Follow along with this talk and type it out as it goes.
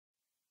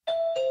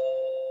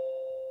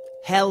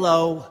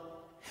Hello.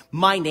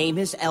 My name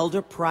is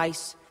Elder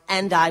Price,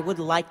 and I would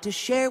like to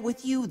share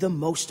with you the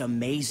most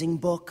amazing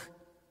book.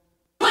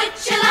 Would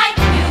you like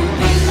new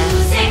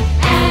music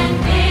and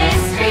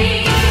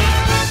mystery?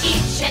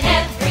 Each and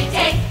every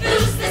day,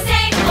 who's the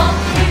same old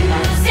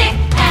music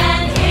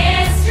and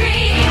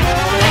history?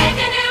 Make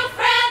a new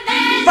friend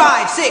then.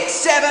 5, 6,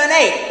 7,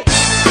 8.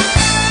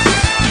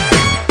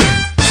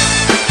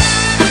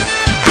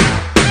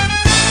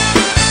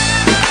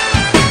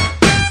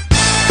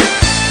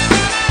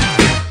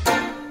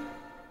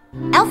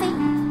 Elfie,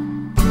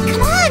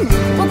 come on!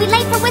 We'll be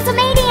late for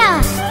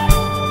Wizardmania!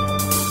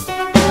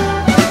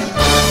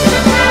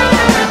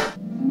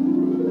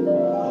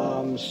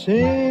 I'm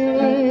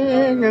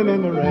singing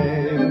in the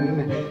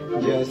rain,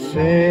 just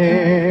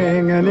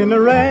singing in the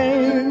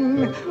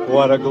rain.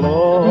 What a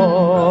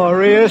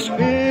glorious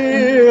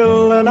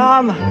feeling,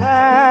 I'm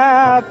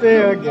happy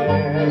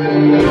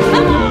again.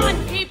 Come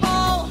on,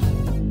 people!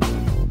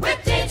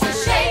 Whipped into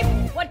shape.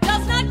 What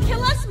does not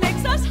kill us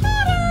makes us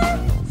hotter.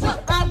 So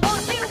I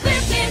want you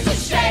whipped into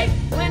shape.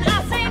 When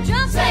I say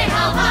jump, say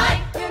how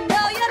high. You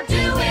know you're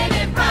doing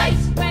it right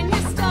when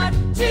you start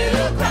to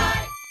cry.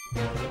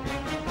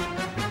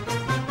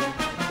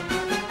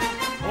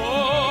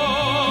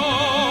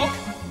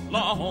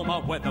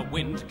 Oklahoma, where the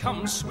wind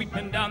comes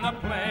sweeping down the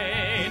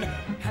plain,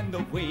 and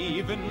the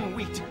waving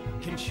wheat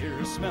can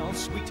sure smell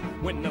sweet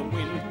when the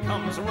wind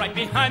comes right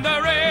behind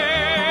the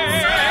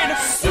rain.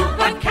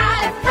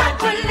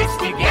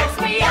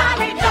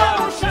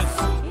 Supercalifragilisticexpialidocious.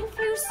 If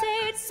you say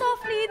it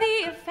softly,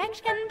 the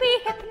effect can be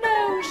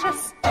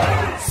hypnosis.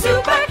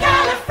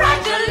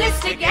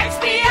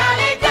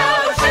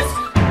 Supercalifragilisticexpialidocious.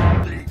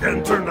 The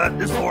internet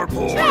is for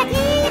poor.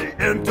 Trekkie!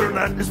 The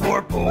internet is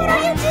for poor. What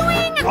are you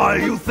doing? Why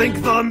you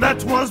think the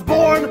net was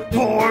born?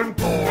 Born.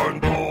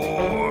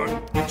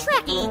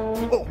 Trekkie,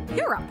 Oh.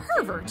 you're a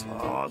pervert.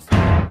 Uh,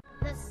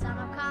 The sun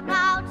will come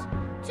out.